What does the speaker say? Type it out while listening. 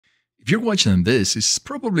If you're watching this, it's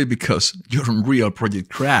probably because your Unreal project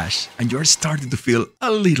crashed and you're starting to feel a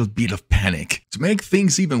little bit of panic. To make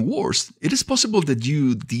things even worse, it is possible that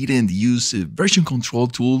you didn't use a version control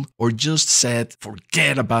tool or just said,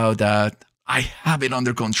 forget about that, I have it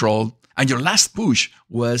under control, and your last push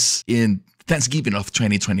was in Thanksgiving of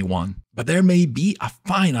 2021. But there may be a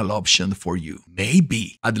final option for you.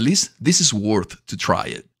 Maybe. At least this is worth to try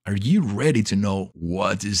it. Are you ready to know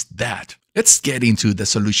what is that? Let's get into the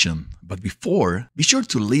solution. But before, be sure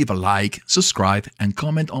to leave a like, subscribe, and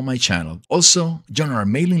comment on my channel. Also, join our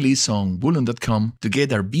mailing list on Woolon.com to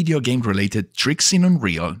get our video game-related tricks in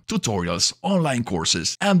Unreal, tutorials, online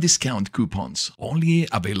courses, and discount coupons, only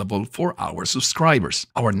available for our subscribers.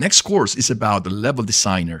 Our next course is about the Level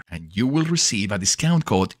Designer, and you will receive a discount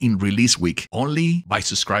code in release week only by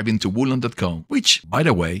subscribing to Woolon.com, which, by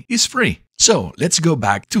the way, is free. So, let's go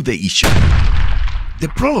back to the issue. The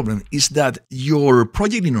problem is that your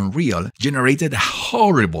project in Unreal generated a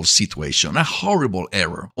horrible situation, a horrible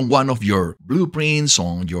error on one of your blueprints,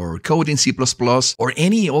 on your code in C++, or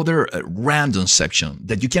any other random section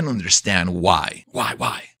that you can understand why.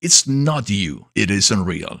 Why? It's not you, it is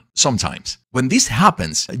Unreal, sometimes. When this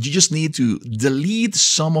happens, you just need to delete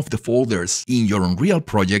some of the folders in your Unreal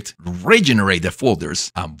project, regenerate the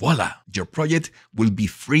folders, and voila, your project will be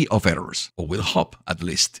free of errors, or will hope at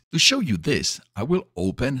least. To show you this, I will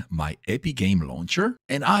open my Epic Game Launcher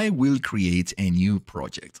and I will create a new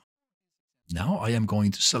project. Now I am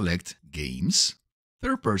going to select Games,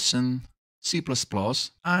 Third Person, C++,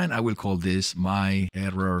 and I will call this my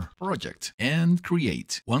error project and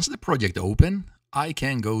create. Once the project open, I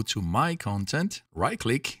can go to my content, right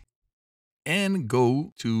click, and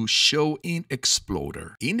go to show in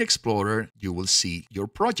Explorer. In Explorer, you will see your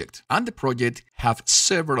project, and the project have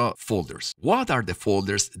several folders. What are the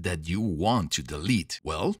folders that you want to delete?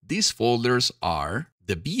 Well, these folders are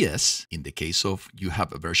the BS, in the case of you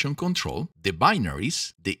have a version control, the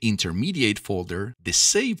binaries, the intermediate folder, the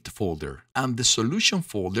saved folder, and the solution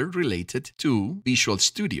folder related to Visual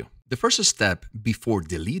Studio. The first step before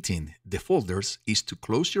deleting the folders is to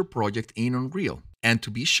close your project in Unreal and to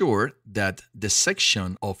be sure that the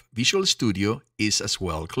section of Visual Studio is as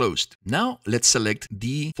well closed. Now let's select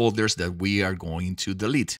the folders that we are going to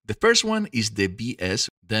delete. The first one is the BS,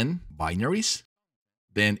 then binaries,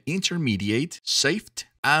 then intermediate, saved,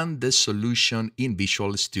 and the solution in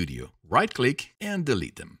Visual Studio. Right-click and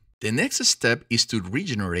delete them. The next step is to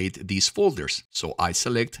regenerate these folders. So I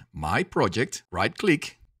select my project,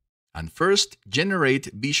 right-click, and first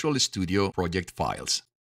generate Visual Studio project files.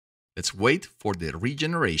 Let's wait for the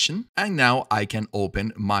regeneration, and now I can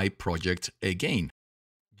open my project again.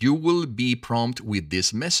 You will be prompted with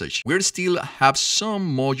this message. We still have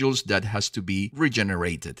some modules that has to be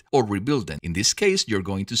regenerated or rebuilt. In this case, you're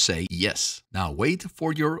going to say yes. Now wait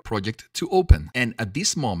for your project to open. And at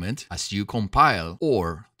this moment, as you compile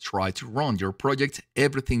or try to run your project,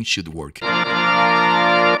 everything should work.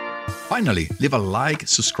 Finally, leave a like,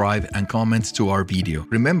 subscribe, and comment to our video.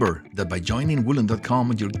 Remember that by joining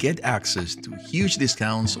Woolon.com, you'll get access to huge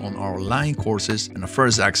discounts on our online courses and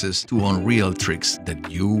first access to Unreal tricks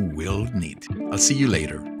that you will need. I'll see you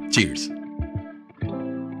later. Cheers!